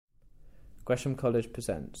Gresham College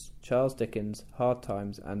presents Charles Dickens, Hard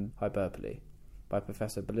Times and Hyperbole by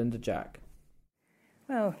Professor Belinda Jack.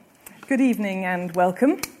 Well, good evening and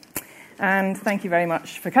welcome, and thank you very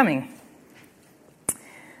much for coming.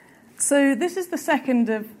 So this is the second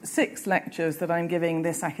of 6 lectures that I'm giving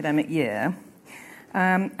this academic year,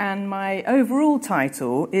 and my overall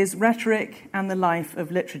title is Rhetoric and the Life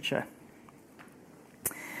of Literature.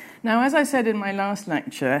 Now, as I said in my last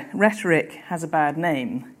lecture, rhetoric has a bad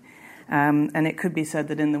name, and it could be said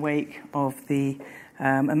that in the wake of the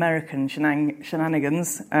American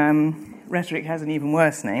shenanigans, rhetoric has an even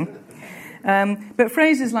worse name. But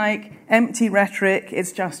phrases like empty rhetoric,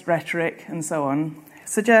 it's just rhetoric, and so on,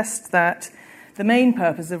 suggest that the main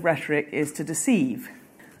purpose of rhetoric is to deceive.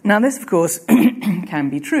 Now, this, of course, can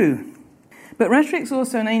be true. But rhetoric is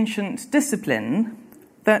also an ancient discipline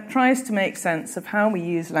that tries to make sense of how we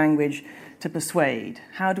use language to persuade.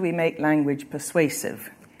 How do we make language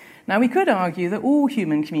persuasive? Now, we could argue that all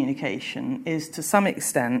human communication is, to some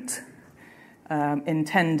extent,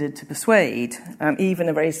 intended to persuade. Even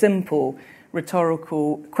a very simple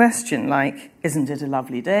rhetorical question like, isn't it a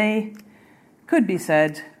lovely day, could be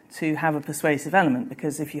said to have a persuasive element,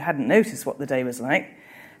 because if you hadn't noticed what the day was like,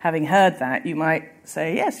 having heard that, you might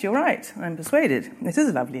say, yes, you're right, I'm persuaded. It is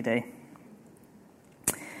a lovely day.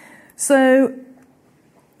 So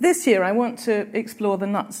this year I want to explore the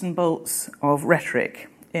nuts and bolts of rhetoric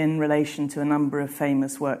in relation to a number of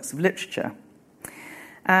famous works of literature.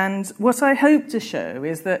 And what I hope to show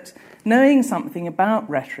is that knowing something about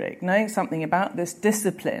rhetoric, knowing something about this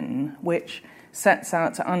discipline which sets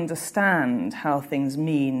out to understand how things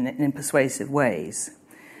mean in persuasive ways.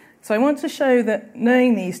 So I want to show that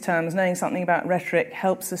knowing these terms, knowing something about rhetoric,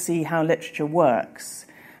 helps us see how literature works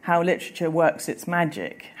its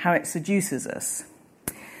magic, how it seduces us.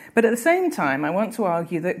 But at the same time, I want to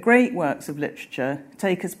argue that great works of literature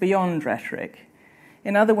take us beyond rhetoric.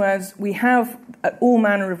 In other words, we have all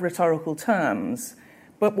manner of rhetorical terms,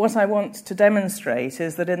 but what I want to demonstrate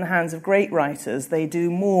is that in the hands of great writers, they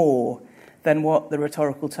do more than what the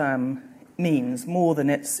rhetorical term means, more than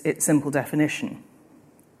its simple definition.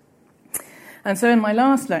 And so in my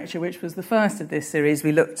last lecture, which was the first of this series,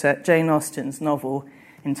 we looked at Jane Austen's novel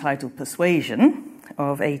entitled Persuasion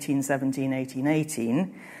of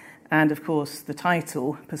 1817-1818, and of course the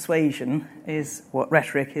title, Persuasion, is what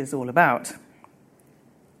rhetoric is all about.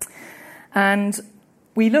 And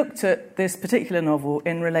we looked at this particular novel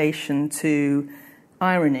in relation to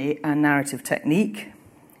irony and narrative technique,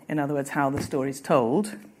 in other words, how the story is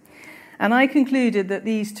told. And I concluded that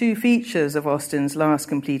these two features of Austen's last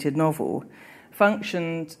completed novel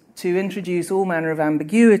functioned to introduce all manner of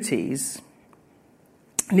ambiguities,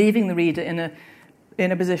 leaving the reader in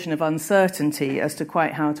a position of uncertainty as to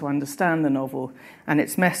quite how to understand the novel and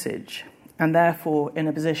its message, and therefore in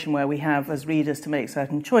a position where we have, as readers, to make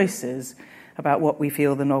certain choices about what we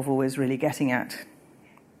feel the novel is really getting at.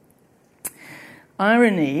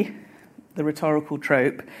 Irony, the rhetorical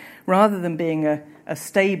trope, rather than being a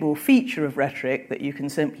stable feature of rhetoric that you can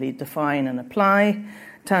simply define and apply,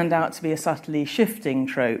 turned out to be a subtly shifting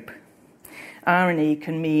trope. Irony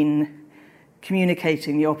can mean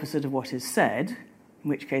communicating the opposite of what is said, in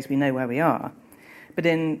which case we know where we are. But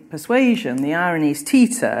in persuasion, the ironies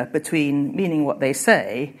teeter between meaning what they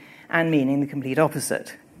say and meaning the complete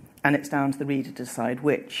opposite, and it's down to the reader to decide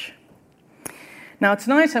which. Now,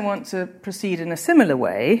 tonight I want to proceed in a similar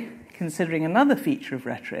way, considering another feature of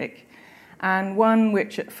rhetoric, and one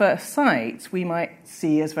which at first sight we might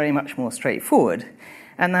see as very much more straightforward,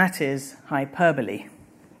 and that is hyperbole.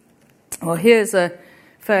 Well, here's a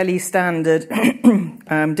fairly standard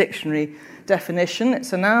dictionary definition.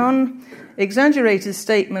 It's a noun, exaggerated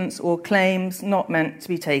statements or claims not meant to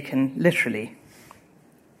be taken literally.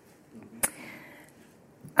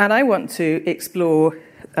 And I want to explore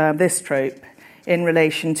this trope in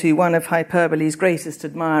relation to one of hyperbole's greatest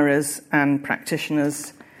admirers and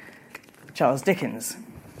practitioners, Charles Dickens.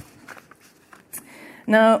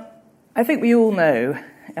 Now, I think we all know,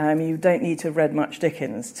 you don't need to have read much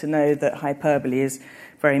Dickens to know that hyperbole is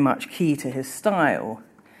very much key to his style,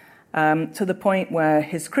 to the point where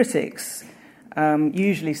his critics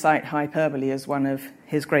usually cite hyperbole as one of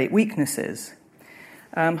his great weaknesses.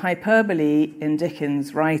 Hyperbole in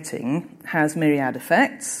Dickens' writing has myriad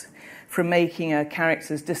effects, from making a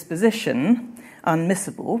character's disposition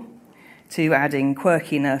unmissable to adding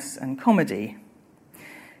quirkiness and comedy.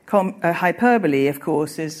 Hyperbole, of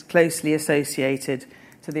course, is closely associated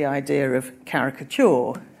to the idea of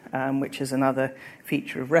caricature, which is another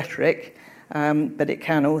feature of rhetoric, but it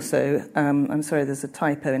can also, I'm sorry, there's a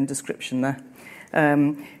typo in description there,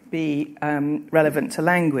 be relevant to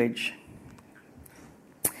language.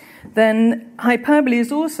 then hyperbole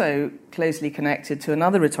is also closely connected to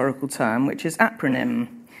another rhetorical term, which is apronym.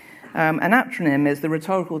 An apronym is the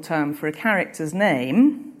rhetorical term for a character's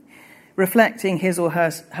name, reflecting his or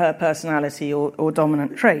her personality or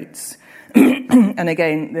dominant traits. And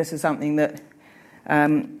again, this is something that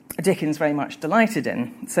Dickens very much delighted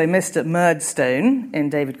in. So Mr. Murdstone in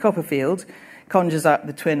David Copperfield conjures up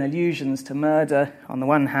the twin allusions to murder on the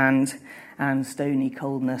one hand and stony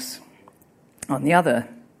coldness on the other.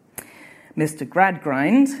 Mr.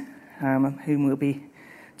 Gradgrind, whom we'll be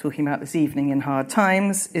talking about this evening in Hard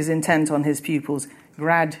Times, is intent on his pupils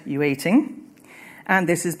graduating, and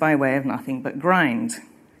this is by way of nothing but grind.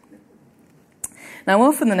 Now,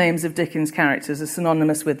 often the names of Dickens' characters are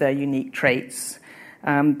synonymous with their unique traits,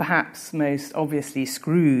 perhaps most obviously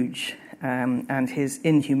Scrooge and his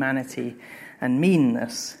inhumanity and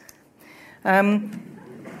meanness.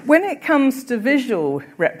 When it comes to visual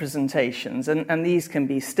representations, and these can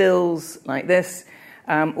be stills like this,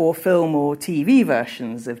 or film or TV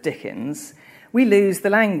versions of Dickens, we lose the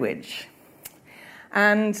language.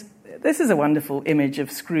 And this is a wonderful image of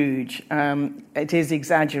Scrooge. It is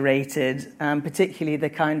exaggerated, particularly the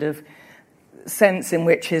kind of sense in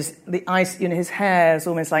which his hair is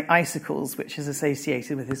almost like icicles, which is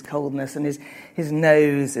associated with his coldness, and his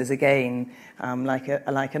nose is again like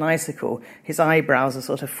an icicle. His eyebrows are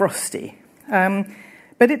sort of frosty.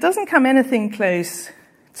 But it doesn't come anything close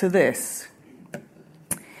to this.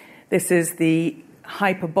 This is the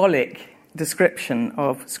hyperbolic description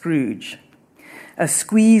of Scrooge. A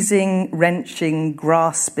squeezing, wrenching,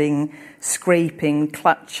 grasping, scraping,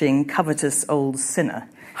 clutching, covetous old sinner.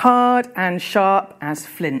 Hard and sharp as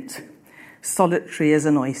flint, solitary as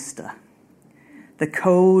an oyster. The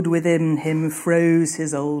cold within him froze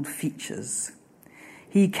his old features.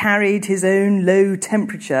 He carried his own low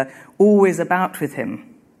temperature always about with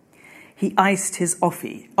him. He iced his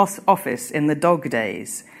office in the dog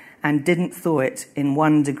days and didn't thaw it in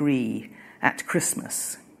 1 degree at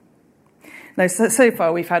Christmas. Now, so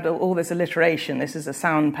far we've had all this alliteration. This is a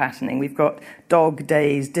sound patterning. We've got dog,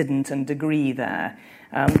 days, didn't, and degree there.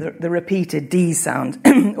 The repeated D sound,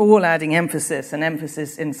 all adding emphasis, and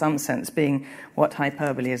emphasis in some sense being what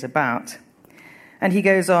hyperbole is about. And he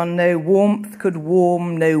goes on, no warmth could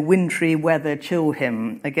warm, no wintry weather chill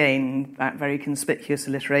him. Again, that very conspicuous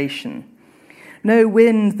alliteration. No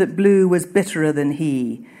wind that blew was bitterer than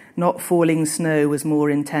he. Not falling snow was more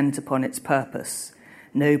intent upon its purpose.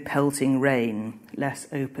 No pelting rain, less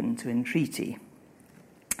open to entreaty.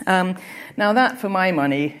 Now that, for my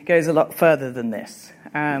money, goes a lot further than this,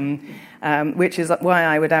 which is why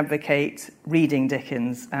I would advocate reading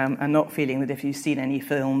Dickens and not feeling that if you've seen any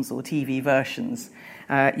films or TV versions,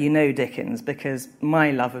 you know Dickens, because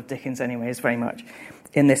my love of Dickens, anyway, is very much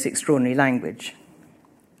in this extraordinary language.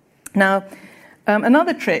 Now,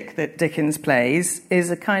 another trick that Dickens plays is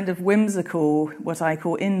a kind of whimsical, what I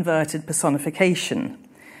call inverted personification.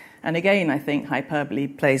 And again, I think hyperbole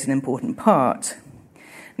plays an important part.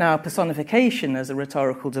 Now, personification as a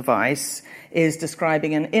rhetorical device is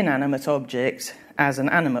describing an inanimate object as an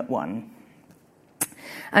animate one.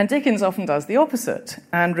 And Dickens often does the opposite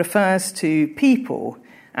and refers to people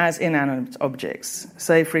as inanimate objects.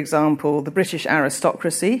 So, for example, the British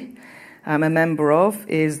aristocracy, a member of,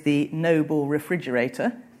 is the noble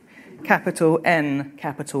refrigerator, capital N,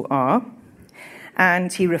 capital R.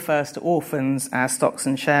 And he refers to orphans as stocks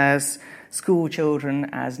and shares, school children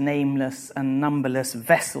as nameless and numberless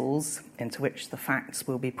vessels into which the facts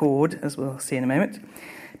will be poured, as we'll see in a moment.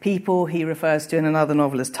 People he refers to in another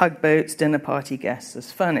novel as tugboats, dinner party guests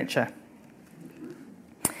as furniture.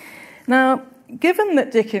 Now, given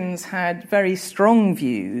that Dickens had very strong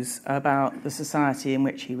views about the society in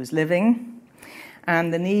which he was living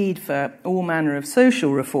and the need for all manner of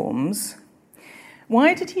social reforms,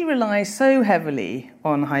 why did he rely so heavily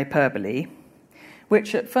on hyperbole,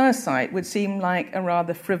 which at first sight would seem like a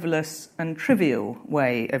rather frivolous and trivial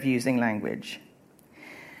way of using language?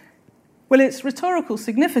 Well, its rhetorical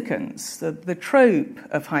significance, the trope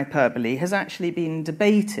of hyperbole, has actually been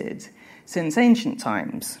debated since ancient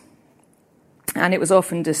times. And it was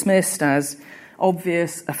often dismissed as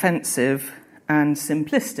obvious, offensive, and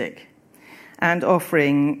simplistic, and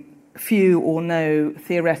offering few or no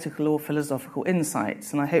theoretical or philosophical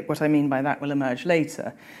insights. And I hope what I mean by that will emerge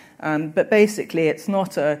later. But basically, it's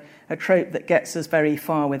not a trope that gets us very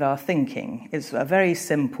far with our thinking. It's a very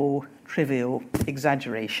simple, trivial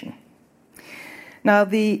exaggeration. Now,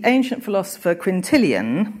 the ancient philosopher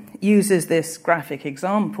Quintilian uses this graphic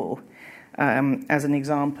example as an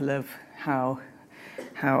example of how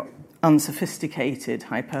unsophisticated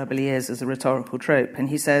hyperbole is as a rhetorical trope. And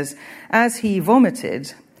he says, as he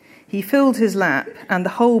vomited, he filled his lap and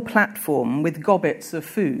the whole platform with gobbets of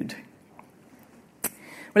food.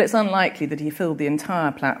 Well, it's unlikely that he filled the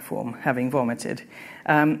entire platform, having vomited.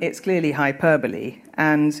 It's clearly hyperbole,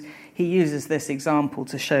 and he uses this example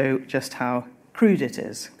to show just how crude it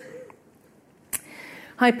is.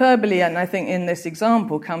 Hyperbole, and I think in this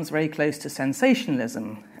example, comes very close to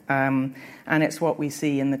sensationalism, and it's what we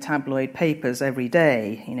see in the tabloid papers every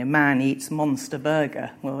day. Man eats monster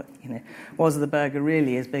burger. Well, was the burger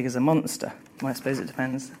really as big as a monster? Well, I suppose it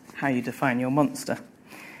depends how you define your monster.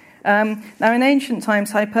 Now, in ancient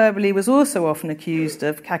times, hyperbole was also often accused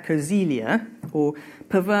of kakouzelia, or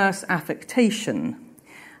perverse affectation.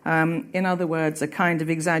 In other words, a kind of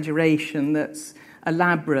exaggeration that's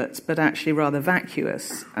elaborate but actually rather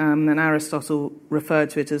vacuous. And Aristotle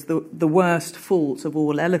referred to it as the worst fault of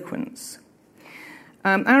all eloquence.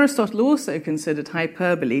 Aristotle also considered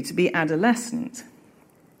hyperbole to be adolescent.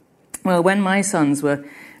 Well, when my sons were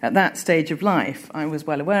at that stage of life, I was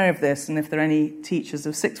well aware of this, and if there are any teachers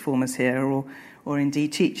of sixth formers here, or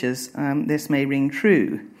indeed teachers, this may ring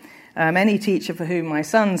true. Any teacher for whom my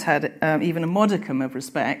sons had even a modicum of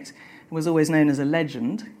respect was always known as a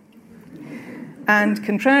legend. And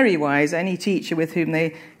contrariwise, any teacher with whom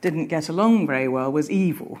they didn't get along very well was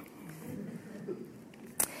evil.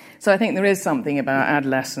 So I think there is something about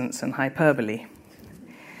adolescence and hyperbole.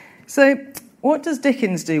 So what does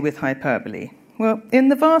Dickens do with hyperbole? Well, in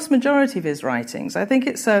the vast majority of his writings, I think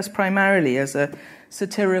it serves primarily as a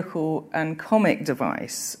satirical and comic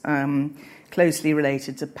device, closely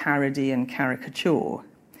related to parody and caricature.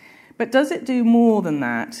 But does it do more than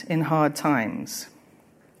that in Hard Times?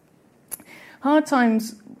 Hard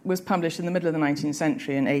Times was published in the middle of the 19th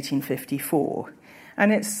century in 1854,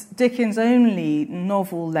 and it's Dickens' only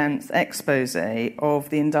novel-length expose of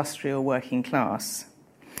the industrial working class.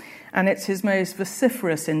 And it's his most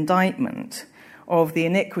vociferous indictment of the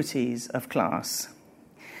iniquities of class.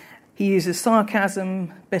 He uses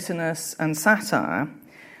sarcasm, bitterness, and satire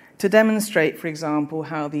to demonstrate, for example,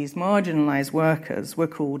 how these marginalised workers were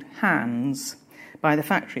called hands by the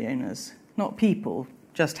factory owners. Not people,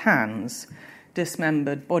 just hands,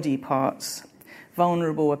 dismembered body parts,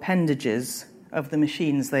 vulnerable appendages of the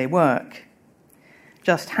machines they work.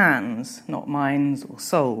 Just hands, not minds or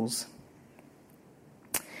souls.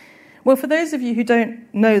 Well, for those of you who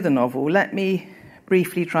don't know the novel, let me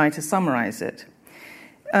briefly try to summarise it.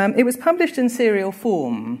 It was published in serial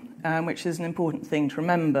form, which is an important thing to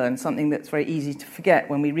remember and something that's very easy to forget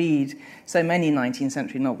when we read so many 19th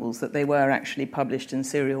century novels, that they were actually published in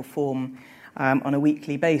serial form on a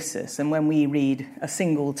weekly basis. And when we read a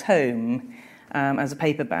single tome as a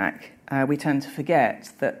paperback, we tend to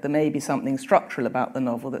forget that there may be something structural about the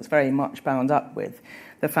novel that's very much bound up with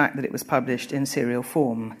the fact that it was published in serial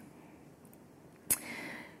form.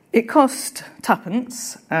 It cost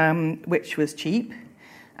twopence, which was cheap,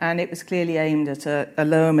 and it was clearly aimed at a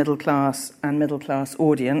lower middle class and middle class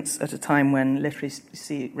audience at a time when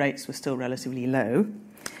literacy rates were still relatively low,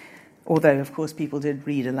 although, of course, people did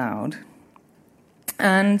read aloud.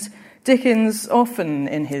 And Dickens often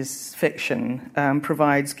in his fiction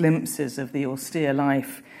provides glimpses of the austere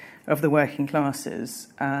life of the working classes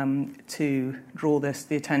to draw the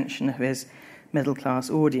attention of his middle class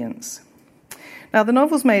audience. Now, the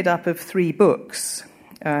novel's made up of 3 books,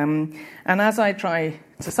 and as I try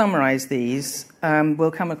to summarise these,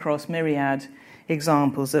 we'll come across myriad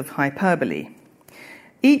examples of hyperbole.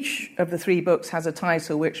 Each of the 3 books has a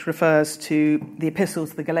title which refers to the Epistle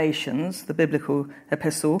to the Galatians, the biblical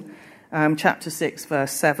epistle, chapter 6,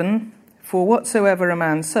 verse 7, "For whatsoever a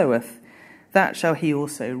man soweth, that shall he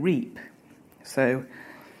also reap." So,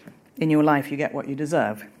 in your life you get what you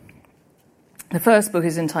deserve. The first book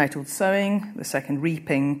is entitled Sowing, the second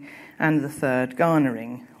Reaping, and the third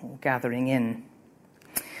Garnering, or Gathering In.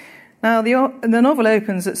 Now, the novel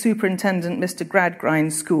opens at Superintendent Mr.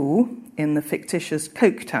 Gradgrind's school in the fictitious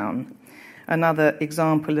Coketown, another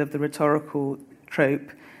example of the rhetorical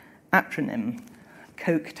trope atronym.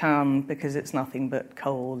 Coketown because it's nothing but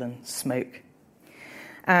coal and smoke.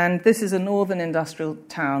 And this is a northern industrial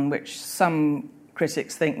town which some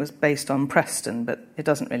critics think was based on Preston, but it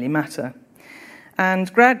doesn't really matter.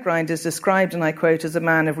 And Gradgrind is described, and I quote, as a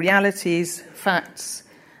man of realities, facts,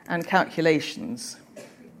 and calculations.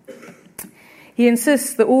 He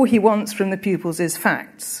insists that all he wants from the pupils is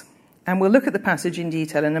facts, and we'll look at the passage in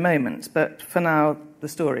detail in a moment, but for now, the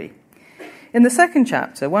story. In the second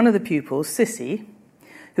chapter, one of the pupils, Sissy,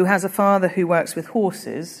 who has a father who works with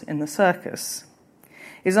horses in the circus,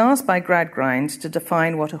 is asked by Gradgrind to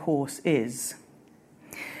define what a horse is.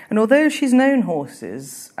 And although she's known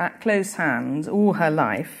horses at close hand all her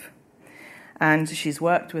life, and she's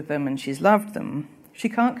worked with them and she's loved them, she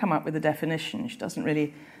can't come up with a definition. She doesn't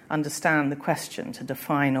really understand the question to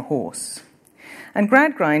define a horse. And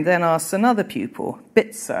Gradgrind then asks another pupil,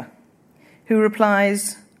 Bitzer, who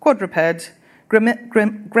replies, quadruped,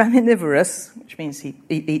 graminivorous, which means he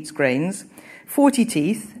eats grains, 40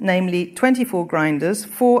 teeth, namely 24 grinders,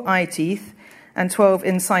 4 eye teeth, and 12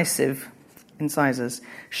 incisors.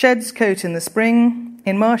 Sheds coat in the spring.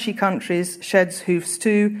 In marshy countries, sheds hoofs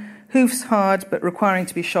too. Hoofs hard, but requiring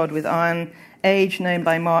to be shod with iron. Age known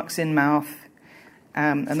by marks in mouth.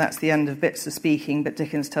 And that's the end of Bitzer speaking, but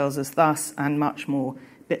Dickens tells us thus and much more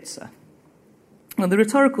Bitzer. Well, the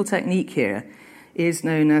rhetorical technique here is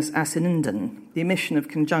known as asynundan, the omission of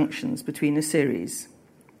conjunctions between a series.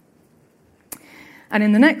 And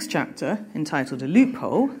in the next chapter, entitled A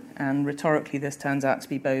Loophole, and rhetorically this turns out to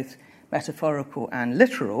be both metaphorical and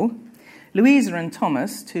literal, Louisa and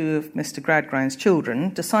Thomas, two of Mr. Gradgrind's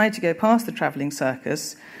children, decide to go past the travelling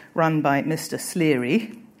circus run by Mr.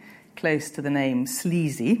 Sleary, close to the name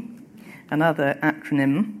Sleazy, another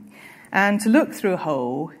acronym, and to look through a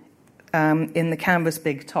hole in the canvas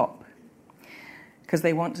big top, because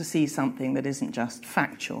they want to see something that isn't just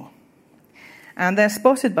factual. And they're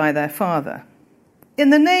spotted by their father. "In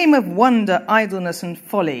the name of wonder, idleness, and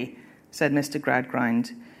folly," said Mr.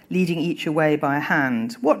 Gradgrind, leading each away by a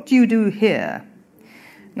hand, "what do you do here?"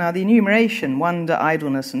 Now, the enumeration, wonder,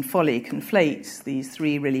 idleness, and folly, conflates these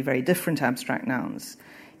three really very different abstract nouns.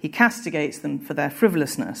 He castigates them for their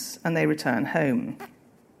frivolousness, and they return home.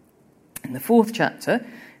 In the fourth chapter,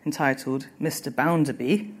 entitled Mr.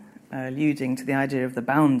 Bounderby, alluding to the idea of the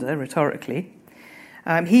bounder rhetorically,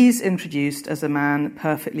 he's introduced as a man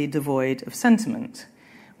perfectly devoid of sentiment.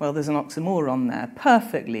 Well, there's an oxymoron there.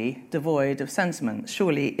 Perfectly devoid of sentiment.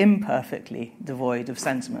 Surely imperfectly devoid of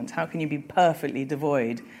sentiment. How can you be perfectly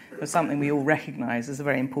devoid of something we all recognise as a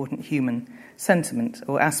very important human sentiment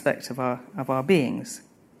or aspect of our beings?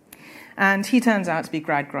 And he turns out to be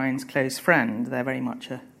Gradgrind's close friend. They're very much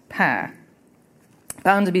a pair.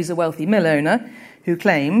 Bounderby's a wealthy mill owner who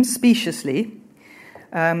claims, speciously,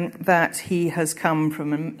 that he has come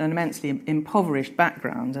from an immensely impoverished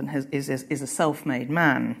background and is a self-made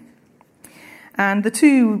man. And the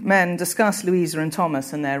two men discuss Louisa and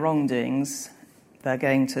Thomas and their wrongdoings. They're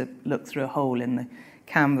going to look through a hole in the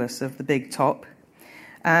canvas of the big top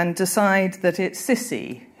and decide that it's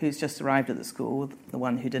Sissy, who's just arrived at the school, the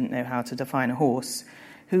one who didn't know how to define a horse,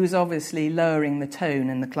 who's obviously lowering the tone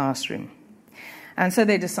in the classroom. And so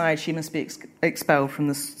they decide she must be expelled from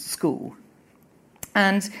the school.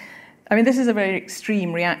 And, I mean, this is a very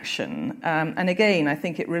extreme reaction. And again, I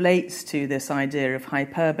think it relates to this idea of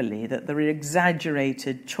hyperbole, that there are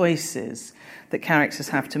exaggerated choices that characters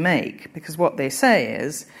have to make. Because what they say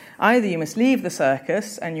is, either you must leave the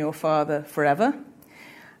circus and your father forever,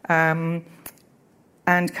 and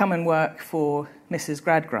come and work for Mrs.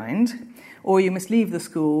 Gradgrind, or you must leave the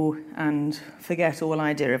school and forget all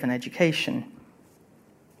idea of an education.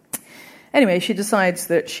 Anyway, she decides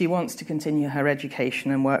that she wants to continue her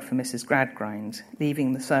education and work for Mrs. Gradgrind,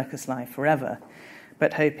 leaving the circus life forever,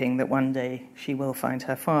 but hoping that one day she will find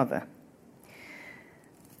her father.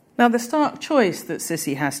 Now, the stark choice that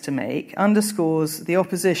Sissy has to make underscores the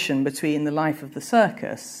opposition between the life of the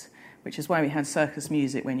circus, which is why we had circus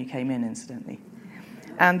music when you came in, incidentally,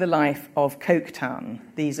 and the life of Coketown.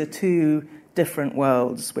 These are two different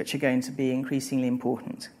worlds which are going to be increasingly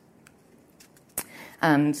important,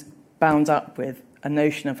 and bound up with a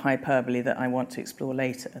notion of hyperbole that I want to explore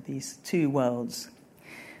later, these two worlds,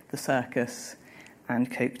 the circus and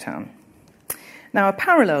Coketown. Now, a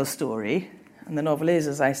parallel story, and the novel is,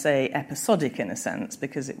 as I say, episodic in a sense,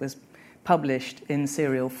 because it was published in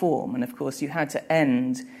serial form, and of course you had to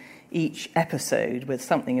end each episode with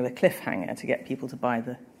something of a cliffhanger to get people to buy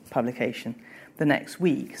the publication the next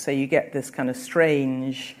week. So you get this kind of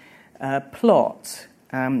strange plot,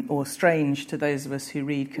 or strange to those of us who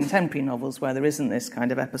read contemporary novels where there isn't this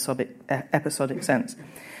kind of episodic sense.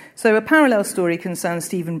 So a parallel story concerns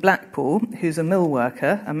Stephen Blackpool, who's a mill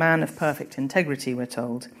worker, a man of perfect integrity, we're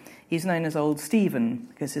told. He's known as Old Stephen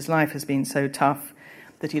because his life has been so tough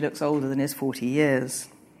that he looks older than his 40 years.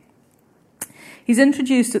 He's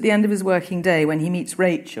introduced at the end of his working day when he meets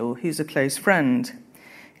Rachel, who's a close friend.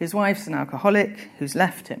 His wife's an alcoholic who's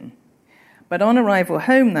left him. But on arrival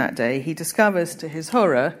home that day, he discovers to his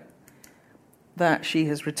horror that she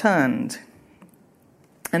has returned.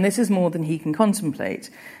 And this is more than he can contemplate.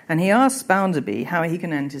 And he asks Bounderby how he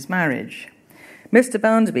can end his marriage. Mr.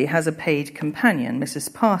 Bounderby has a paid companion,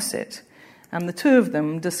 Mrs. Parsit, and the two of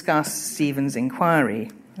them discuss Stephen's inquiry.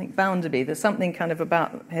 I think Bounderby, there's something kind of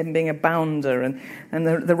about him being a bounder and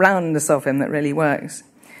the roundness of him that really works.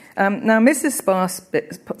 Now, Mrs.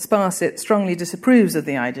 Sparsit strongly disapproves of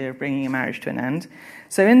the idea of bringing a marriage to an end,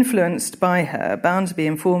 so influenced by her, Bounderby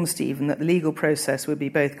informs Stephen that the legal process would be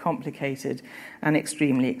both complicated and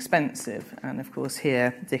extremely expensive. And of course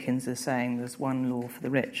here Dickens is saying there's one law for the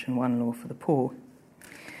rich and one law for the poor.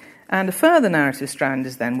 And a further narrative strand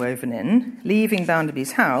is then woven in. Leaving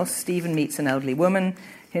Bounderby's house, Stephen meets an elderly woman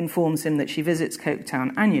who informs him that she visits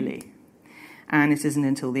Coketown annually. And it isn't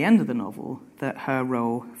until the end of the novel that her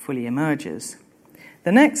role fully emerges.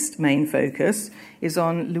 The next main focus is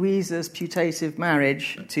on Louisa's putative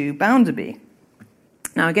marriage to Bounderby.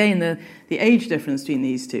 Now, again, the age difference between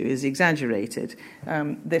these two is exaggerated.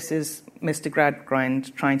 This is Mr.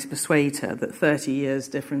 Gradgrind trying to persuade her that 30 years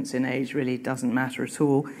difference in age really doesn't matter at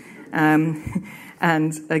all.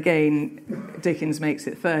 And again, Dickens makes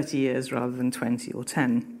it 30 years rather than 20 or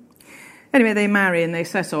 10. Anyway, they marry and they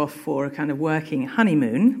set off for a kind of working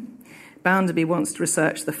honeymoon. Bounderby wants to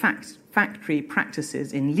research the factory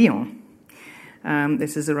practices in Lyon.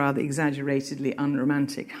 This is a rather exaggeratedly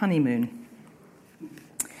unromantic honeymoon.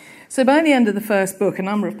 So by the end of the first book, a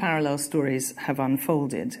number of parallel stories have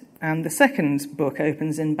unfolded. And the second book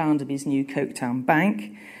opens in Bounderby's new Coketown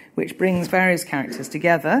Bank, which brings various characters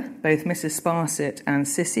together. Both Mrs. Sparsit and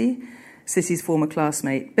Cissy. Cissy's former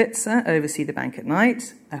classmate Bitzer oversee the bank at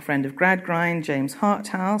night. A friend of Gradgrind, James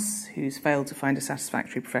Harthouse, who's failed to find a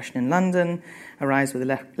satisfactory profession in London, arrives with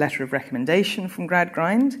a letter of recommendation from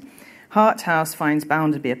Gradgrind. Harthouse finds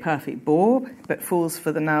Bounderby a perfect bore, but falls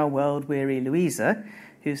for the now world-weary Louisa,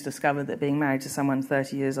 who's discovered that being married to someone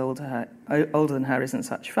 30 years older than her isn't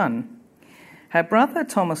such fun. Her brother,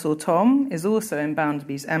 Thomas or Tom, is also in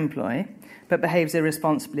Bounderby's employ, but behaves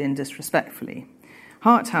irresponsibly and disrespectfully.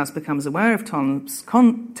 Harthouse becomes aware of Tom's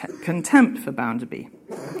contempt for Bounderby.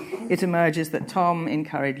 It emerges that Tom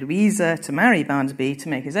encouraged Louisa to marry Bounderby to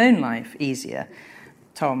make his own life easier.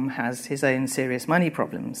 Tom has his own serious money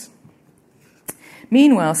problems.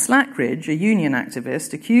 Meanwhile, Slackridge, a union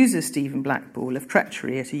activist, accuses Stephen Blackpool of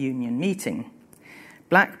treachery at a union meeting.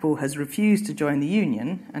 Blackpool has refused to join the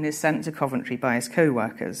union and is sent to Coventry by his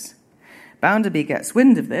co-workers. Bounderby gets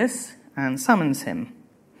wind of this and summons him,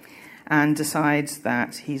 and decides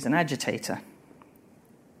that he's an agitator.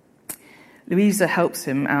 Louisa helps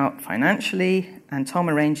him out financially, and Tom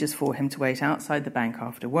arranges for him to wait outside the bank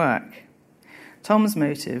after work. Tom's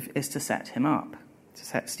motive is to set him up, to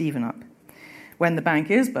set Stephen up. When the bank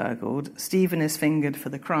is burgled, Stephen is fingered for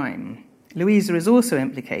the crime. Louisa is also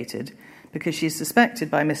implicated because she's suspected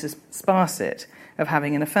by Mrs. Sparsit of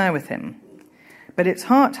having an affair with him. But it's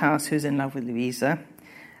Harthouse who's in love with Louisa,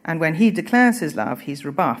 and when he declares his love, he's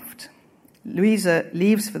rebuffed. Louisa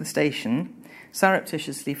leaves for the station,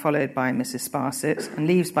 surreptitiously followed by Mrs. Sparsit, and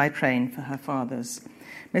leaves by train for her father's.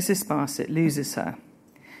 Mrs. Sparsit loses her,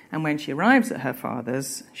 and when she arrives at her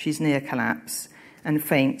father's, she's near collapse and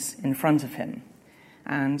faints in front of him.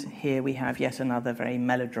 And here we have yet another very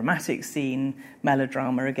melodramatic scene,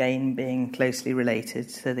 melodrama again being closely related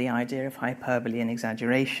to the idea of hyperbole and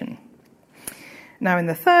exaggeration. Now, in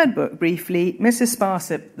the third book, briefly, Mrs.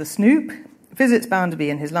 Sparsit, the snoop, visits Bounderby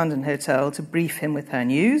in his London hotel to brief him with her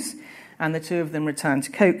news, and the two of them return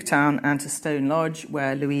to Coketown and to Stone Lodge,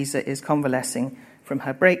 where Louisa is convalescing from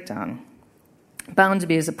her breakdown.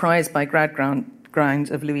 Bounderby is apprised by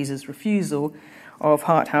Gradgrind of Louisa's refusal of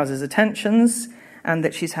Harthouse's attentions, and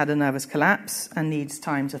that she's had a nervous collapse and needs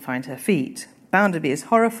time to find her feet. Bounderby is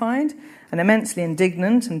horrified and immensely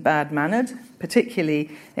indignant and bad-mannered,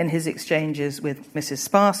 particularly in his exchanges with Mrs.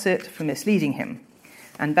 Sparsit for misleading him.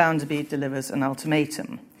 And Bounderby delivers an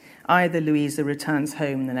ultimatum. Either Louisa returns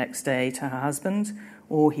home the next day to her husband,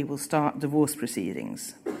 or he will start divorce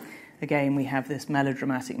proceedings. Again, we have this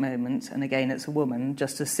melodramatic moment, and again it's a woman,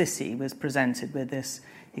 just as Cissy was presented with this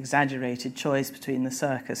exaggerated choice between the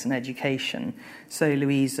circus and education. So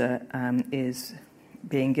Louisa is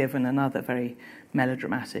being given another very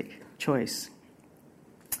melodramatic choice.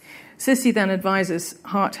 Cissy then advises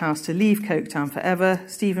Harthouse to leave Coketown forever.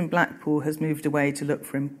 Stephen Blackpool has moved away to look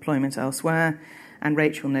for employment elsewhere, and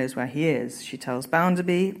Rachel knows where he is. She tells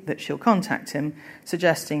Bounderby that she'll contact him,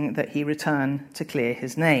 suggesting that he return to clear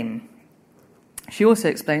his name. She also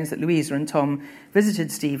explains that Louisa and Tom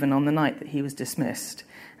visited Stephen on the night that he was dismissed,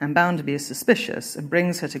 and Bounderby is suspicious and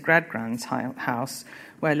brings her to Gradgrind's house,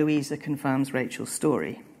 where Louisa confirms Rachel's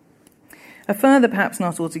story. A further, perhaps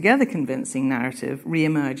not altogether convincing narrative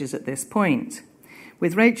re-emerges at this point.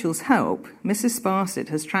 With Rachel's help, Mrs. Sparsit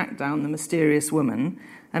has tracked down the mysterious woman,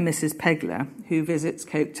 a Mrs. Pegler, who visits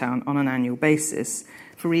Coketown on an annual basis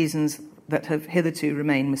for reasons that have hitherto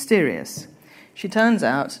remained mysterious. She turns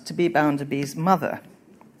out to be Bounderby's mother.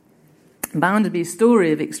 Bounderby's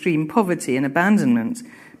story of extreme poverty and abandonment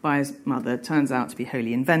by his mother turns out to be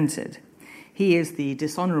wholly invented. He is the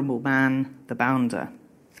dishonourable man, the bounder.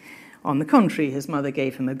 On the contrary, his mother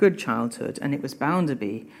gave him a good childhood, and it was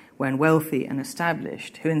Bounderby, when wealthy and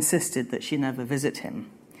established, who insisted that she never visit him.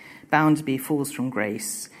 Bounderby falls from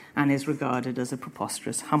grace and is regarded as a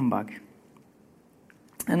preposterous humbug.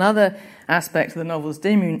 Another aspect of the novel's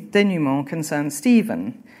denouement concerns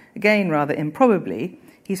Stephen. Again, rather improbably,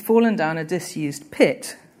 he's fallen down a disused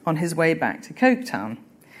pit on his way back to Coketown.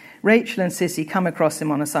 Rachel and Sissy come across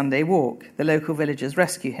him on a Sunday walk. The local villagers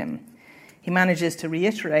rescue him. He manages to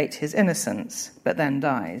reiterate his innocence, but then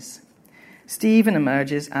dies. Stephen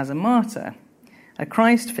emerges as a martyr, a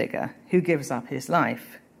Christ figure who gives up his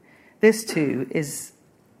life. This, too, is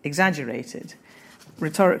exaggerated,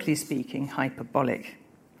 rhetorically speaking, hyperbolic.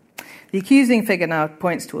 The accusing figure now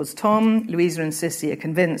points towards Tom. Louisa and Sissy are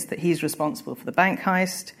convinced that he's responsible for the bank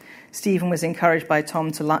heist. Stephen was encouraged by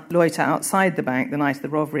Tom to loiter outside the bank the night of the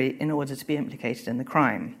robbery in order to be implicated in the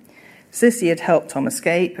crime. Sissy had helped Tom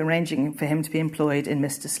escape, arranging for him to be employed in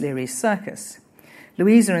Mr. Sleary's circus.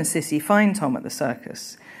 Louisa and Sissy find Tom at the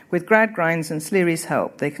circus. With Gradgrind's and Sleary's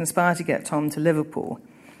help, they conspire to get Tom to Liverpool,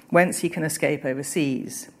 whence he can escape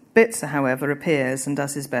overseas. Bitzer, however, appears and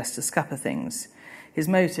does his best to scupper things. His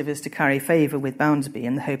motive is to curry favour with Bounderby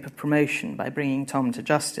in the hope of promotion by bringing Tom to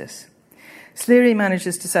justice. Sleary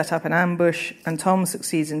manages to set up an ambush, and Tom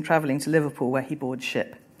succeeds in travelling to Liverpool, where he boards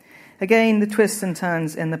ship. Again, the twists and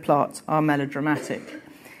turns in the plot are melodramatic,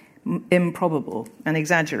 improbable, and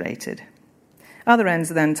exaggerated. Other ends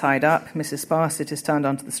are then tied up. Mrs. Sparsit is turned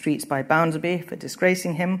onto the streets by Bounderby for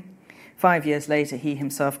disgracing him. 5 years later, he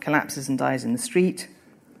himself collapses and dies in the street.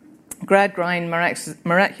 Gradgrind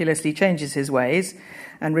miraculously changes his ways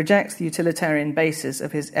and rejects the utilitarian basis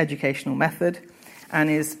of his educational method and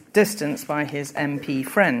is distanced by his MP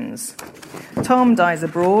friends. Tom dies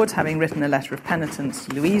abroad, having written a letter of penitence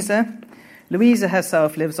to Louisa. Louisa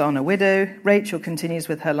herself lives on a widow. Rachel continues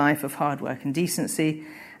with her life of hard work and decency,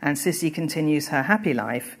 and Sissy continues her happy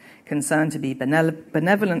life, concerned to be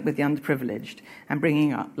benevolent with the underprivileged and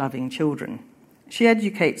bringing up loving children. She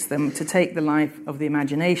educates them to take the life of the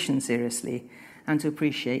imagination seriously and to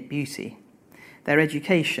appreciate beauty. Their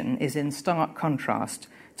education is in stark contrast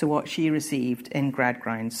to what she received in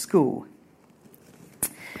Gradgrind's school.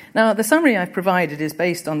 Now, the summary I've provided is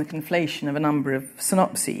based on the conflation of a number of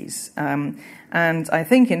synopses, and I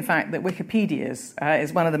think, in fact, that Wikipedia's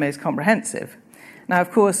is one of the most comprehensive. Now,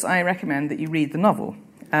 of course, I recommend that you read the novel.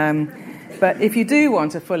 But if you do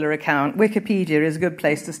want a fuller account, Wikipedia is a good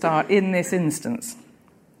place to start in this instance.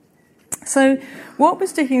 So, what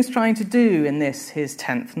was Dickens trying to do in this, his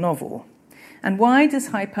 10th novel? And why does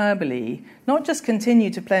hyperbole not just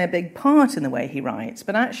continue to play a big part in the way he writes,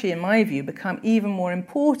 but actually, in my view, become even more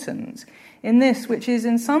important in this, which is,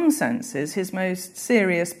 in some senses, his most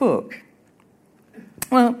serious book?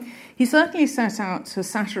 Well, he certainly set out to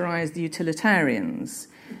satirise the utilitarians.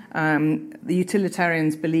 The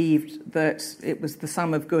utilitarians believed that it was the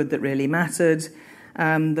sum of good that really mattered,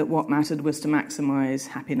 that what mattered was to maximise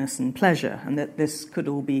happiness and pleasure, and that this could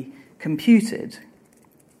all be computed.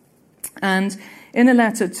 And in a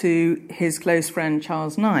letter to his close friend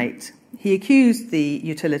Charles Knight, he accused the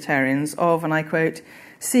utilitarians of, and I quote,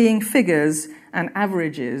 seeing figures and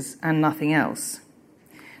averages and nothing else.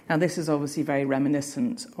 Now, this is obviously very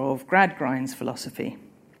reminiscent of Gradgrind's philosophy.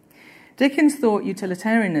 Dickens thought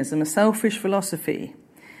utilitarianism a selfish philosophy,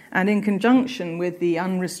 and in conjunction with the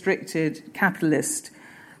unrestricted capitalist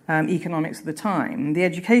economics of the time, the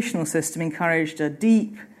educational system encouraged a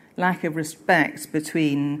deep lack of respect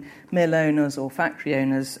between mill owners or factory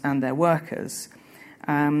owners and their workers.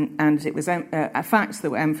 And it was facts that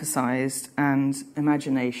were emphasised, and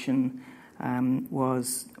imagination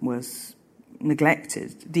was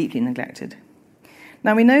neglected, deeply neglected.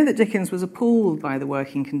 Now, we know that Dickens was appalled by the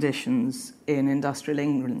working conditions in industrial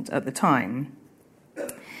England at the time.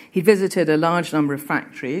 He visited a large number of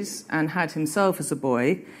factories and had himself, as a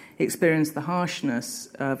boy, experienced the harshness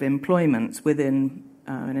of employment within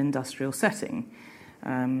an industrial setting.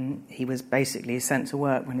 He was basically sent to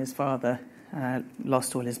work when his father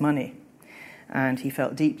lost all his money, and he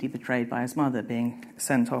felt deeply betrayed by his mother being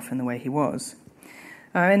sent off in the way he was.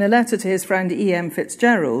 In a letter to his friend E.M.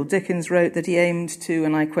 Fitzgerald, Dickens wrote that he aimed to,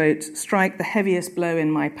 and I quote, strike the heaviest blow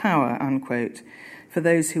in my power, unquote, for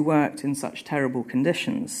those who worked in such terrible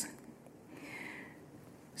conditions.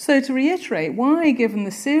 So to reiterate, why, given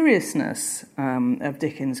the seriousness of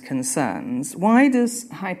Dickens' concerns, why does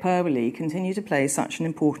hyperbole continue to play such an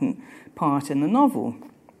important part in the novel?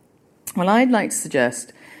 Well, I'd like to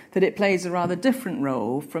suggest that it plays a rather different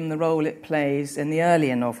role from the role it plays in the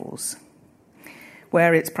earlier novels,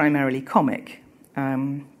 where it's primarily comic.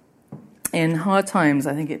 In hard times,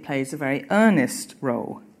 I think it plays a very earnest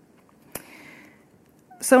role.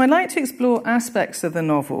 So I'd like to explore aspects of the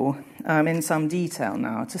novel in some detail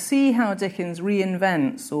now, to see how Dickens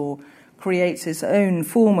reinvents or creates his own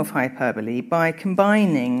form of hyperbole by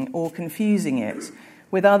combining or confusing it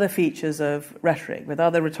with other features of rhetoric, with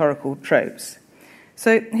other rhetorical tropes.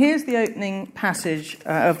 So here's the opening passage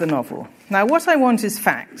of the novel. Now, what I want is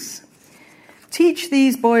facts. Teach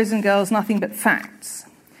these boys and girls nothing but facts.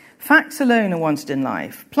 Facts alone are wanted in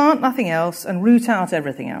life. Plant nothing else and root out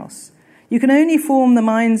everything else. You can only form the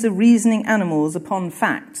minds of reasoning animals upon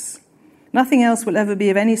facts. Nothing else will ever be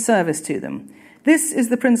of any service to them. This is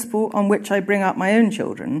the principle on which I bring up my own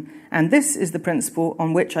children, and this is the principle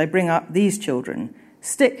on which I bring up these children.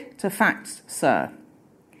 Stick to facts, sir.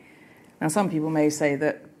 Now, some people may say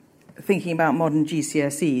that, thinking about modern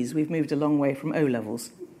GCSEs, we've moved a long way from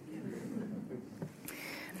O-levels.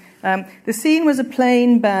 The scene was a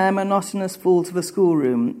plain, bare, monotonous vault of a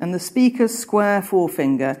schoolroom, and the speaker's square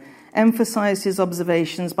forefinger emphasised his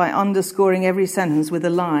observations by underscoring every sentence with a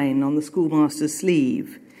line on the schoolmaster's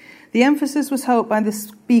sleeve. The emphasis was helped by the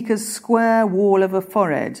speaker's square wall of a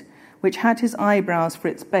forehead, which had his eyebrows for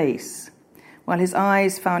its base, while his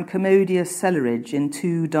eyes found commodious cellarage in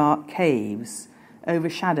two dark caves,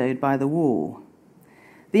 overshadowed by the wall.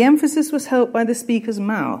 The emphasis was helped by the speaker's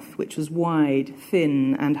mouth, which was wide,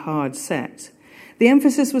 thin, and hard set. The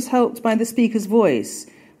emphasis was helped by the speaker's voice,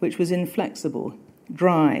 which was inflexible,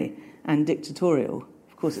 dry, and dictatorial.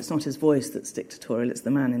 Of course, it's not his voice that's dictatorial, it's the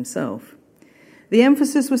man himself. The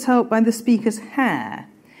emphasis was helped by the speaker's hair,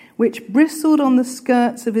 which bristled on the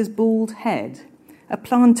skirts of his bald head, a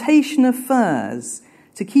plantation of furs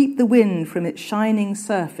to keep the wind from its shining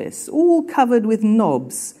surface, all covered with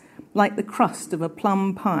knobs like the crust of a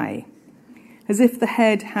plum pie, as if the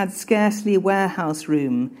head had scarcely a warehouse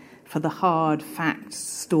room for the hard facts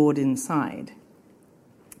stored inside.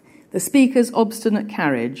 The speaker's obstinate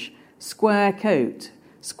carriage, square coat,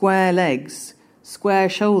 square legs, square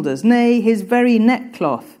shoulders, nay, his very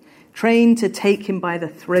neckcloth, trained to take him by the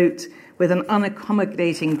throat with an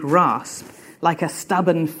unaccommodating grasp, like a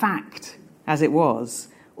stubborn fact, as it was,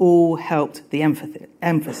 all helped the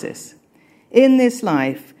emphasis. In this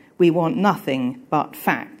life, we want nothing but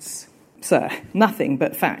facts. Sir, nothing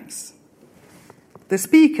but facts. The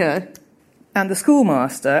speaker and the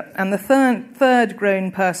schoolmaster and the third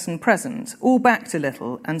grown person present all backed a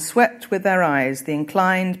little and swept with their eyes the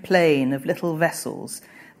inclined plane of little vessels,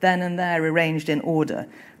 then and there arranged in order,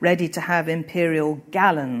 ready to have imperial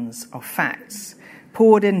gallons of facts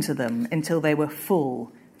poured into them until they were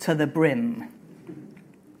full to the brim.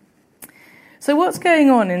 So what's going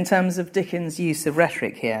on in terms of Dickens' use of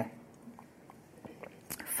rhetoric here?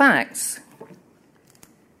 Facts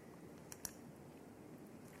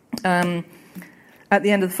at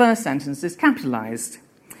the end of the first sentence is capitalised,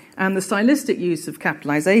 and the stylistic use of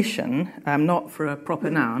capitalisation, not for a proper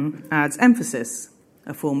noun, adds emphasis,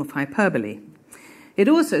 a form of hyperbole. It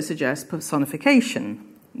also suggests personification,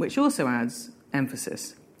 which also adds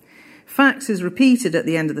emphasis. Facts is repeated at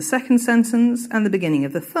the end of the second sentence and the beginning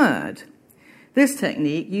of the third. This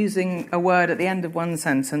technique, using a word at the end of one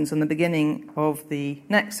sentence and the beginning of the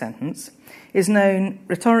next sentence, is known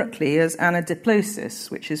rhetorically as anadiplosis,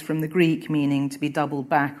 which is from the Greek meaning to be doubled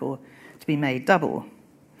back or to be made double.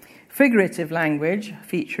 Figurative language, a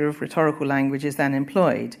feature of rhetorical language, is then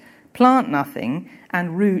employed. Plant nothing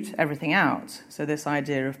and root everything out. So this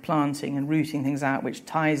idea of planting and rooting things out, which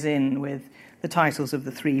ties in with the titles of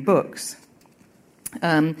the three books.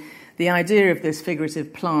 The idea of this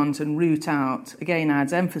figurative plant and root out again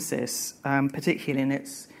adds emphasis, particularly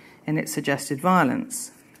in its suggested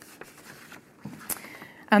violence.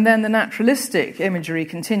 And then the naturalistic imagery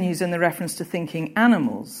continues in the reference to thinking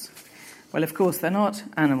animals. Well, of course, they're not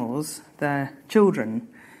animals, they're children.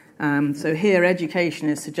 So here education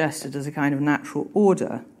is suggested as a kind of natural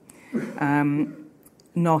order,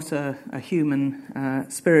 not a human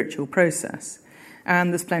spiritual process.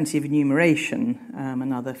 And there's plenty of enumeration,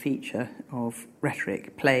 another feature of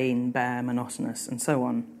rhetoric, plain, bare, monotonous, and so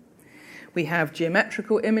on. We have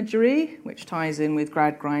geometrical imagery, which ties in with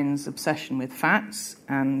Gradgrind's obsession with facts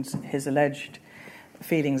and his alleged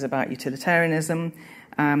feelings about utilitarianism.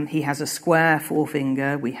 He has a square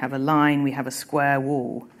forefinger, we have a line, we have a square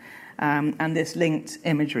wall. And this linked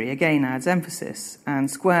imagery again adds emphasis,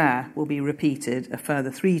 and square will be repeated a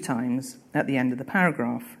further 3 times at the end of the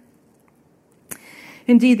paragraph.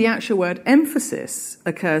 Indeed, the actual word emphasis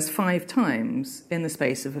occurs 5 times in the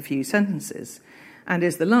space of a few sentences, and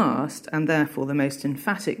is the last, and therefore the most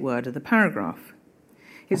emphatic word of the paragraph.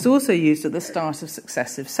 It's also used at the start of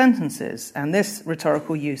successive sentences, and this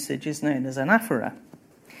rhetorical usage is known as anaphora.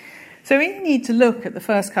 So we need to look at the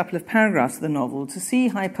first couple of paragraphs of the novel to see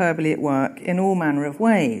hyperbole at work in all manner of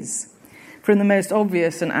ways, from the most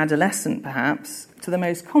obvious and adolescent, perhaps, to the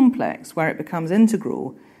most complex, where it becomes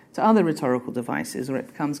integral to other rhetorical devices, or it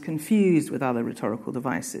becomes confused with other rhetorical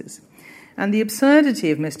devices. And the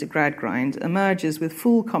absurdity of Mr. Gradgrind emerges with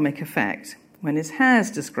full comic effect when his hair's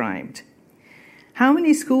described. How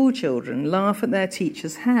many school children laugh at their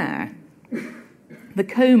teacher's hair? The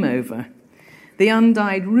comb-over, the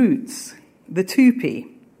undyed roots, the toupee.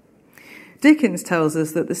 Dickens tells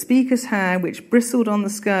us that the speaker's hair, which bristled on the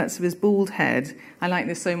skirts of his bald head, I like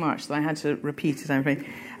this so much that I had to repeat it, I'm afraid,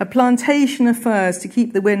 a plantation of furs to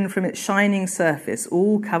keep the wind from its shining surface,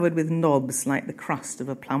 all covered with knobs like the crust of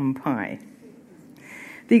a plum pie.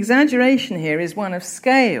 The exaggeration here is one of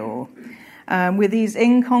scale, with these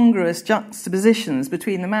incongruous juxtapositions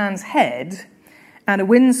between the man's head and a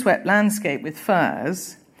windswept landscape with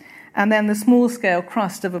furs, and then the small-scale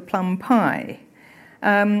crust of a plum pie.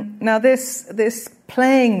 Now, this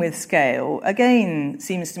playing with scale, again,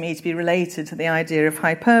 seems to me to be related to the idea of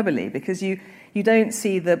hyperbole, because you don't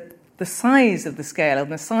see the size of the scale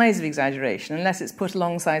and the size of exaggeration unless it's put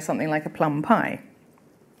alongside something like a plum pie.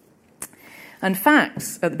 And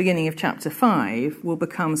facts, at the beginning of chapter 5, will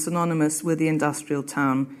become synonymous with the industrial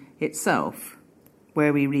town itself,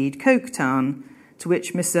 where we read Coketown, to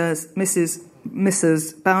which Mrs.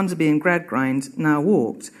 Bounderby and Gradgrind now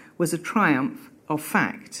walked, was a triumph of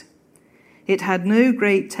fact. It had no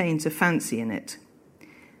great taint of fancy in it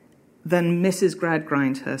than Mrs.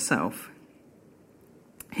 Gradgrind herself.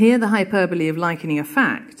 Here the hyperbole of likening a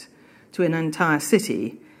fact to an entire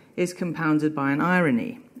city is compounded by an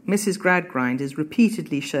irony. Mrs. Gradgrind is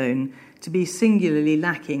repeatedly shown to be singularly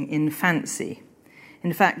lacking in fancy.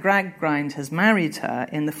 In fact, Gradgrind has married her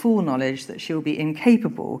in the full knowledge that she'll be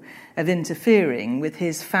incapable of interfering with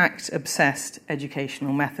his fact-obsessed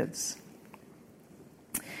educational methods.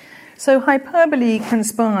 So hyperbole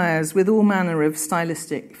conspires with all manner of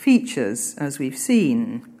stylistic features, as we've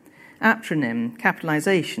seen: aptronym,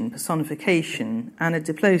 capitalization, personification,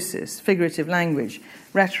 anadiplosis, figurative language,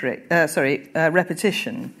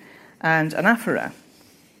 repetition, and anaphora.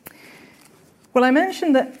 Well, I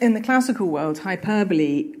mentioned that in the classical world,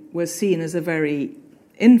 hyperbole was seen as a very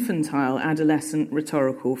infantile, adolescent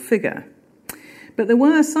rhetorical figure. But there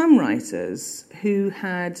were some writers who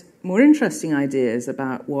had more interesting ideas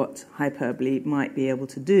about what hyperbole might be able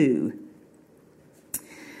to do.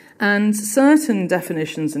 And certain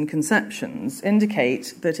definitions and conceptions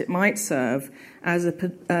indicate that it might serve as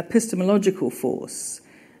an epistemological force,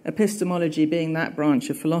 epistemology being that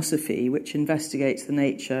branch of philosophy which investigates the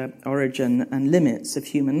nature, origin, and limits of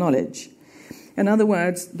human knowledge. In other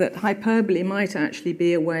words, that hyperbole might actually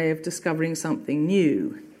be a way of discovering something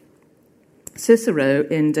new. Cicero,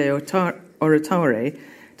 in De Oratore,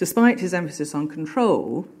 despite his emphasis on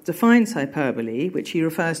control, defines hyperbole, which he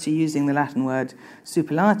refers to using the Latin word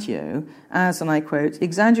superlatio, as, and I quote,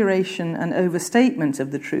 exaggeration and overstatement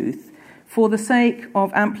of the truth for the sake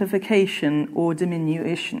of amplification or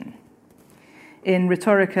diminution. In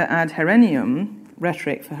Rhetorica ad Herennium,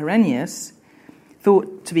 Rhetoric for Herennius,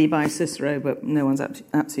 thought to be by Cicero, but no one's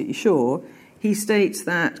absolutely sure, he states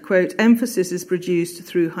that, quote, emphasis is produced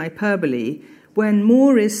through hyperbole when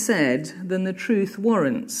more is said than the truth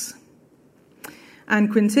warrants. And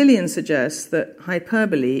Quintilian suggests that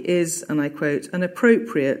hyperbole is, and I quote, an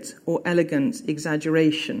appropriate or elegant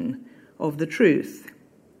exaggeration of the truth.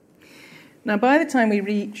 Now, by the time we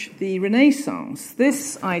reach the Renaissance,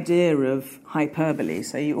 this idea of hyperbole,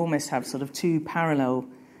 so you almost have sort of two parallel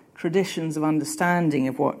traditions of understanding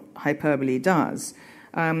of what hyperbole does.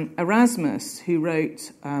 Erasmus, who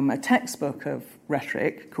wrote a textbook of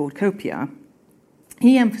rhetoric called Copia,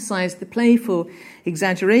 he emphasized the playful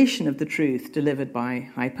exaggeration of the truth delivered by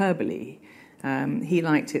hyperbole. He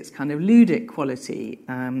liked its kind of ludic quality,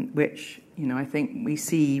 which, I think we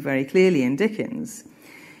see very clearly in Dickens.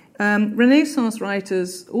 Renaissance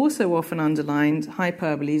writers also often underlined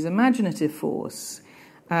hyperbole's imaginative force.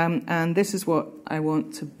 And this is what I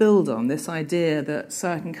want to build on, this idea that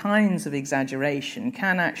certain kinds of exaggeration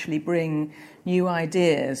can actually bring new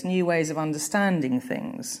ideas, new ways of understanding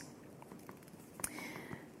things.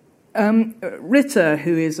 Ritter,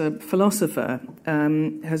 who is a philosopher,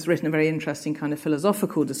 has written a very interesting kind of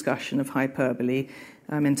philosophical discussion of hyperbole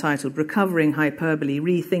entitled Recovering Hyperbole,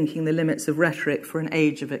 Rethinking the Limits of Rhetoric for an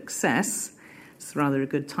Age of Excess. It's rather a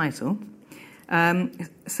good title.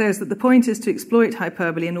 Says that the point is to exploit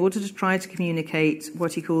hyperbole in order to try to communicate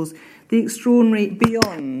what he calls the extraordinary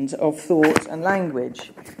beyond of thought and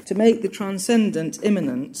language, to make the transcendent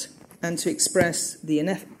immanent, and to express the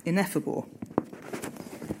ineffable.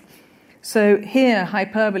 So here,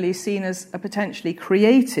 hyperbole is seen as a potentially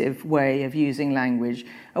creative way of using language,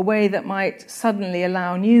 a way that might suddenly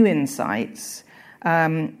allow new insights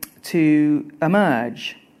to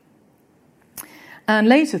emerge. And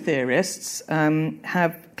later theorists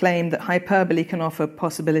have claimed that hyperbole can offer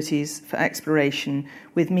possibilities for exploration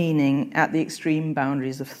with meaning at the extreme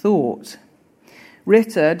boundaries of thought.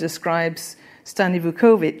 Ritter describes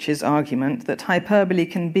Stanivukovich's argument that hyperbole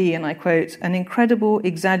can be, and I quote, an incredible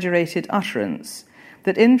exaggerated utterance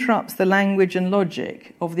that interrupts the language and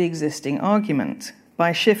logic of the existing argument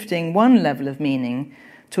by shifting one level of meaning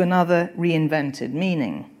to another reinvented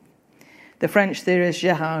meaning. The French theorist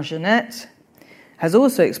Gérard Genette has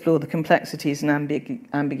also explored the complexities and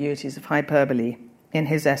ambiguities of hyperbole in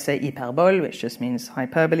his essay Hyperbole, which just means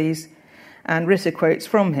hyperboles, and Ritter quotes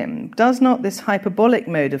from him, "Does not this hyperbolic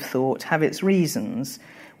mode of thought have its reasons,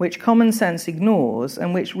 which common sense ignores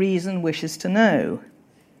and which reason wishes to know?"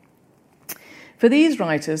 For these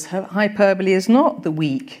writers, hyperbole is not the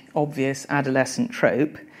weak, obvious adolescent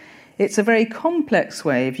trope. It's a very complex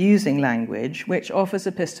way of using language which offers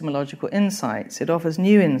epistemological insights. It offers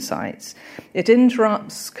new insights. It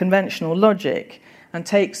interrupts conventional logic and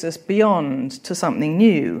takes us beyond to something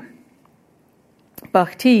new.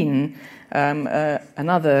 Bakhtin,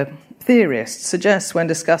 another theorist, suggests when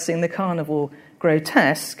discussing the carnival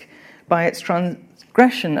grotesque, by its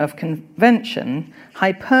transgression of convention,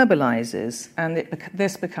 hyperbolizes, and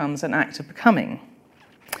this becomes an act of becoming.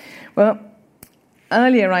 Well,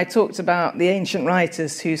 earlier I talked about the ancient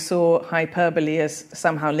writers who saw hyperbole as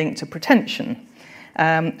somehow linked to pretension,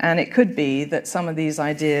 and it could be that some of these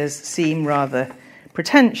ideas seem rather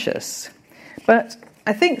pretentious. But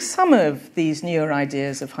I think some of these newer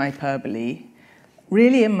ideas of hyperbole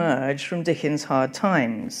really emerge from Dickens' Hard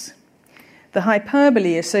Times. The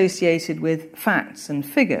hyperbole associated with facts and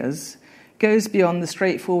figures goes beyond the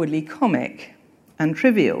straightforwardly comic and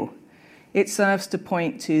trivial. It serves to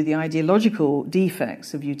point to the ideological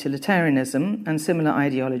defects of utilitarianism and similar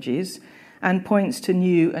ideologies, and points to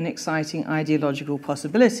new and exciting ideological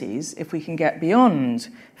possibilities if we can get beyond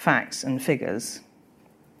facts and figures.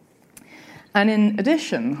 And in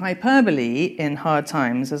addition, hyperbole in Hard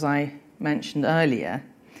Times, as I mentioned earlier,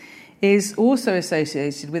 is also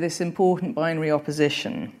associated with this important binary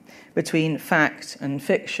opposition between fact and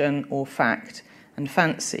fiction, or fact and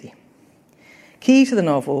fancy. Key to the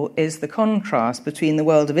novel is the contrast between the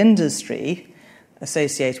world of industry,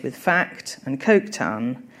 associated with fact and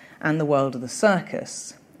Coketown, and the world of the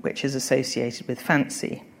circus, which is associated with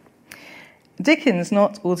fancy. Dickens,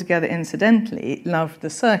 not altogether incidentally, loved the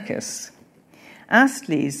circus.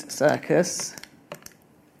 Astley's circus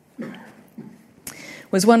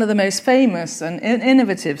was one of the most famous and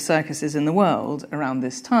innovative circuses in the world around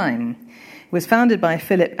this time. It was founded by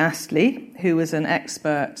Philip Astley, who was an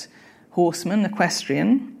expert horseman,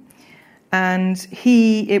 equestrian, and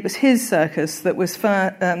it was his circus that was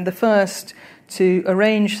the first to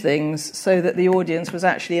arrange things so that the audience was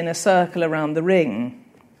actually in a circle around the ring,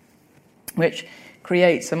 which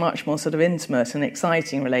creates a much more sort of intimate and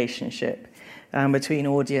exciting relationship between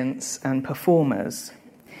audience and performers.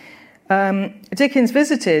 Dickens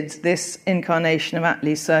visited this incarnation of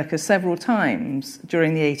Astley's circus several times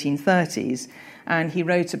during the 1830s, and he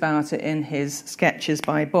wrote about it in his Sketches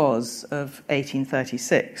by Boz of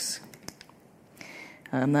 1836.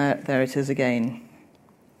 And there it is again.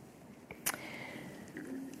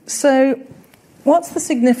 So, what's the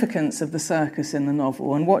significance of the circus in the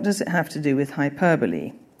novel, and what does it have to do with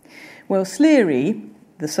hyperbole? Well, Sleary,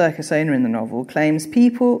 the circus owner in the novel, claims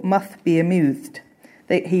people must be amused.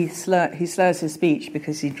 He slurs his speech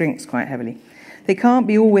because he drinks quite heavily. They can't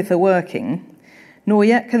be always a-working, nor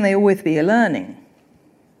yet can they always be a-learning.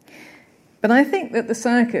 But I think that the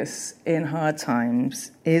circus in Hard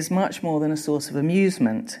Times is much more than a source of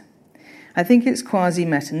amusement. I think it's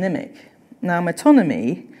quasi-metonymic. Now,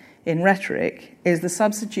 metonymy in rhetoric is the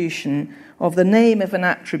substitution of the name of an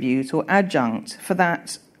attribute or adjunct for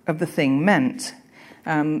that of the thing meant.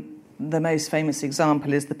 The most famous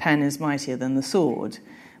example is the pen is mightier than the sword,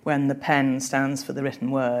 when the pen stands for the written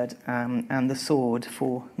word and the sword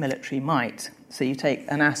for military might. So you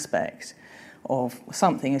take an aspect of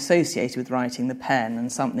something associated with writing, the pen,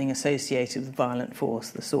 and something associated with violent force,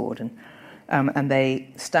 the sword, and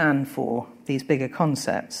they stand for these bigger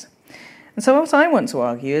concepts. And so what I want to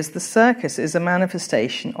argue is the circus is a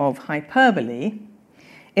manifestation of hyperbole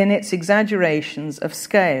in its exaggerations of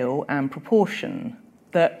scale and proportion,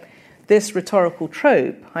 that this rhetorical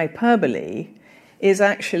trope, hyperbole, is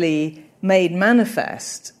actually made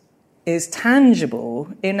manifest, is tangible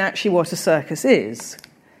in actually what a circus is.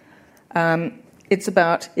 It's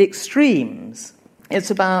about extremes.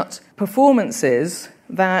 It's about performances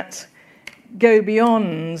that go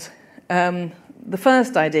beyond the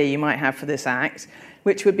first idea you might have for this act,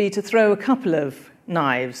 which would be to throw a couple of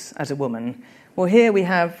knives at a woman. Well, here we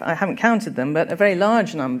have, I haven't counted them, but a very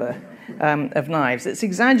large number of knives. It's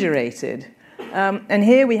exaggerated. And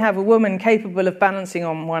here we have a woman capable of balancing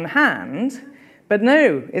on one hand, but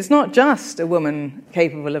no, it's not just a woman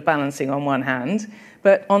capable of balancing on one hand,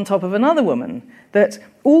 but on top of another woman. That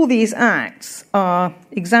all these acts are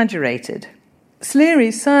exaggerated.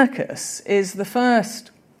 Sleary's circus is the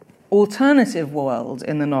first alternative world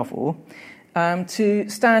in the novel to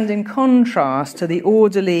stand in contrast to the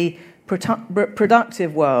orderly,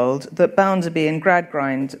 productive world that Bounderby and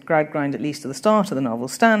Gradgrind, at least at the start of the novel,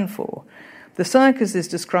 stand for. The circus is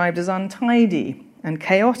described as untidy and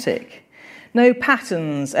chaotic. No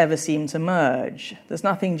patterns ever seem to merge. There's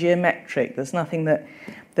nothing geometric. There's nothing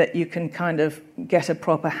that you can kind of get a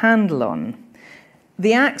proper handle on.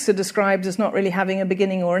 The acts are described as not really having a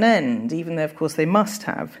beginning or an end, even though, of course, they must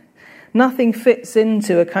have. Nothing fits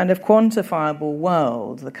into a kind of quantifiable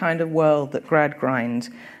world, the kind of world that Gradgrind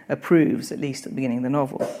approves, at least at the beginning of the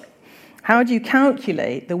novel. How do you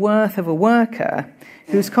calculate the worth of a worker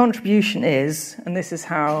whose contribution is, and this is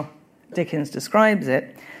how Dickens describes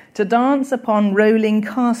it, to dance upon rolling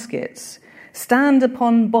caskets, stand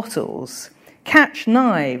upon bottles, catch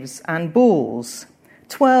knives and balls,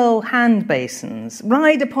 twirl hand basins,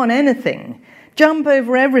 ride upon anything, jump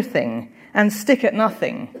over everything, and stick at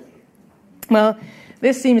nothing? Well,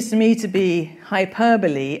 this seems to me to be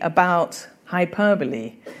hyperbole about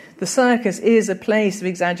hyperbole. The circus is a place of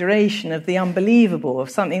exaggeration, of the unbelievable, of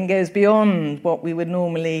something that goes beyond what we would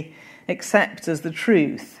normally accept as the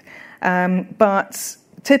truth. But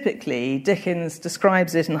typically, Dickens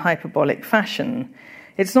describes it in hyperbolic fashion.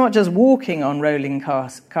 It's not just walking on rolling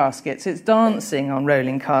caskets, it's dancing on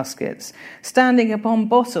rolling caskets. Standing upon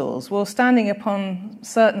bottles, well, standing upon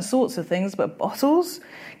certain sorts of things, but bottles?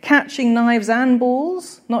 Catching knives and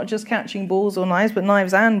balls, not just catching balls or knives, but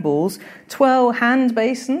knives and balls. Twirl hand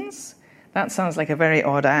basins, that sounds like a very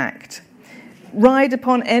odd act. Ride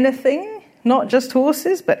upon anything, not just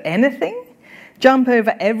horses, but anything. Jump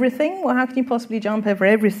over everything, well, how can you possibly jump over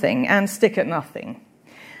everything? And stick at nothing.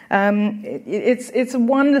 It's a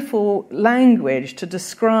wonderful language to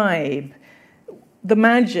describe the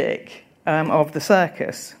magic of the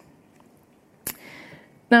circus.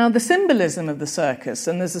 Now, the symbolism of the circus,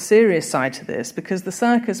 and there's a serious side to this, because the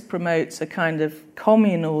circus promotes a kind of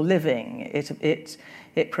communal living.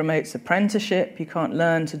 It promotes apprenticeship. You can't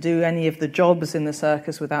learn to do any of the jobs in the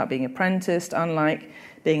circus without being apprenticed, unlike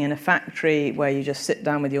being in a factory where you just sit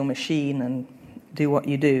down with your machine and do what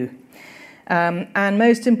you do. And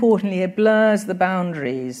most importantly, it blurs the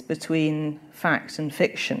boundaries between fact and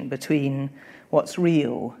fiction, between what's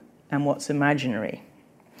real and what's imaginary.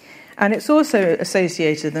 And it's also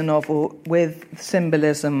associated in the novel with the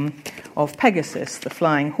symbolism of Pegasus, the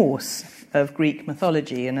flying horse of Greek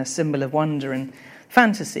mythology, and a symbol of wonder and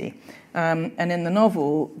fantasy. And in the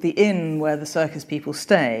novel, the inn where the circus people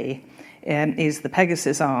stay is the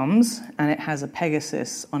Pegasus Arms, and it has a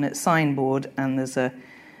Pegasus on its signboard, and there's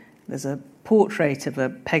a portrait of a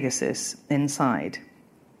Pegasus inside,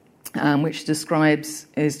 which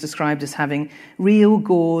is described as having real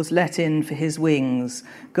gauze let in for his wings,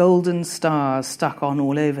 golden stars stuck on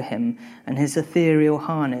all over him, and his ethereal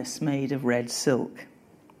harness made of red silk.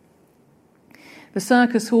 The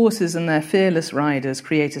circus horses and their fearless riders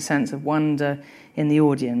create a sense of wonder in the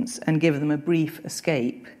audience and give them a brief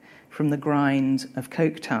escape from the grind of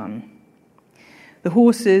Coketown. The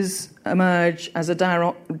horses emerge as a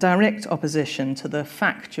direct opposition to the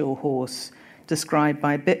factual horse described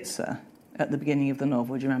by Bitzer at the beginning of the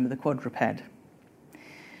novel. Do you remember the quadruped?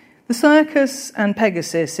 The circus and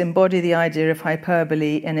Pegasus embody the idea of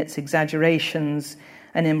hyperbole in its exaggerations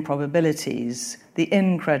and improbabilities, the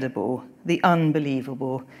incredible, the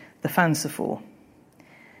unbelievable, the fanciful.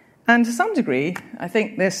 And to some degree, I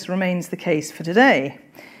think this remains the case for today.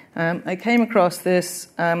 I came across this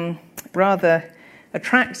rather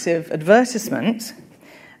attractive advertisement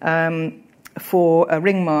for a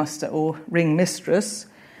ringmaster or ringmistress.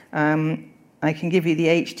 I can give you the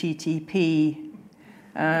HTTP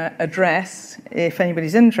address if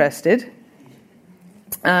anybody's interested.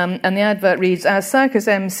 And the advert reads, as circus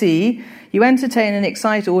MC, you entertain and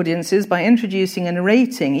excite audiences by introducing and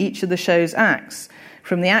narrating each of the show's acts,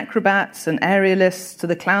 from the acrobats and aerialists to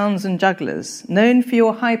the clowns and jugglers, known for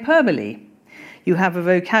your hyperbole. you have a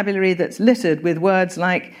vocabulary that's littered with words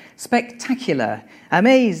like spectacular,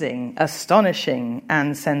 amazing, astonishing,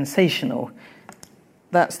 and sensational.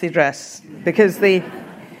 That's the address, because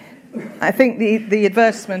I think the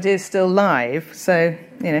advertisement is still live, so,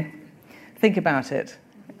 think about it.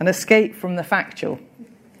 An escape from the factual.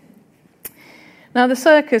 Now, the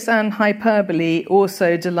circus and hyperbole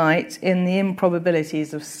also delight in the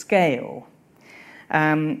improbabilities of scale.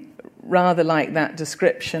 Rather like that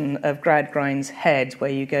description of Gradgrind's head, where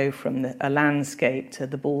you go from a landscape to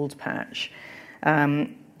the bald patch.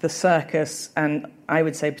 The circus, and I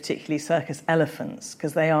would say particularly circus elephants,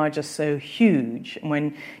 because they are just so huge. And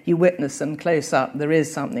when you witness them close up, there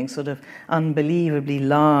is something sort of unbelievably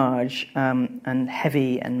large and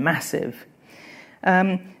heavy and massive.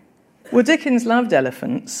 Well, Dickens loved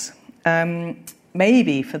elephants,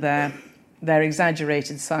 maybe for their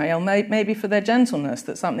exaggerated size, or maybe for their gentleness,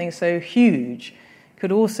 that something so huge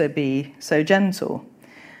could also be so gentle.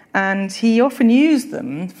 And he often used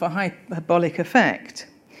them for hyperbolic effect,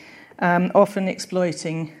 often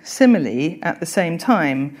exploiting simile at the same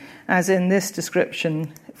time, as in this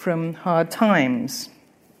description from Hard Times.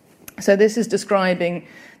 So this is describing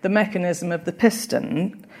the mechanism of the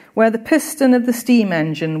piston, where the piston of the steam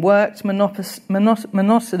engine worked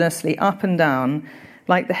monotonously up and down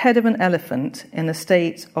like the head of an elephant in a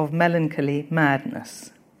state of melancholy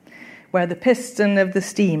madness. Where the piston of the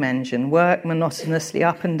steam engine worked monotonously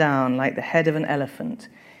up and down like the head of an elephant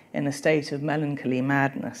in a state of melancholy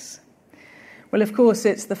madness. Well, of course,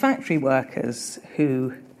 it's the factory workers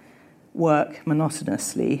who work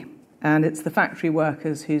monotonously, and it's the factory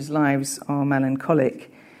workers whose lives are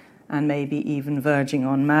melancholic and maybe even verging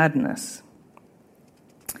on madness.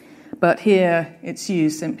 But here it's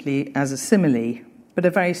used simply as a simile, but a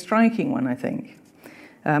very striking one, I think.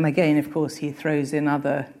 Again, of course, he throws in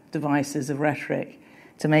other devices of rhetoric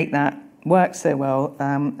to make that work so well,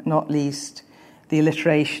 not least the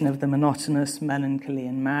alliteration of the monotonous, melancholy,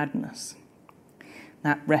 and madness.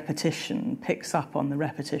 That repetition picks up on the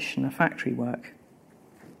repetition of factory work.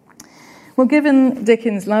 Well, given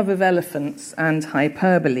Dickens' love of elephants and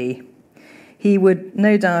hyperbole, he would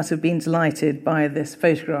no doubt have been delighted by this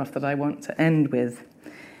photograph that I want to end with.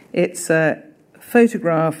 It's a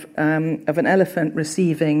photograph of an elephant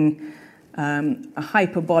receiving a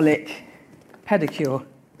hyperbolic pedicure.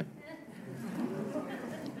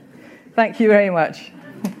 Thank you very much.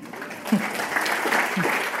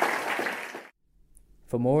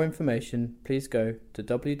 For more information, please go to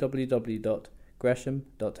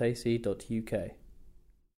www.gresham.ac.uk.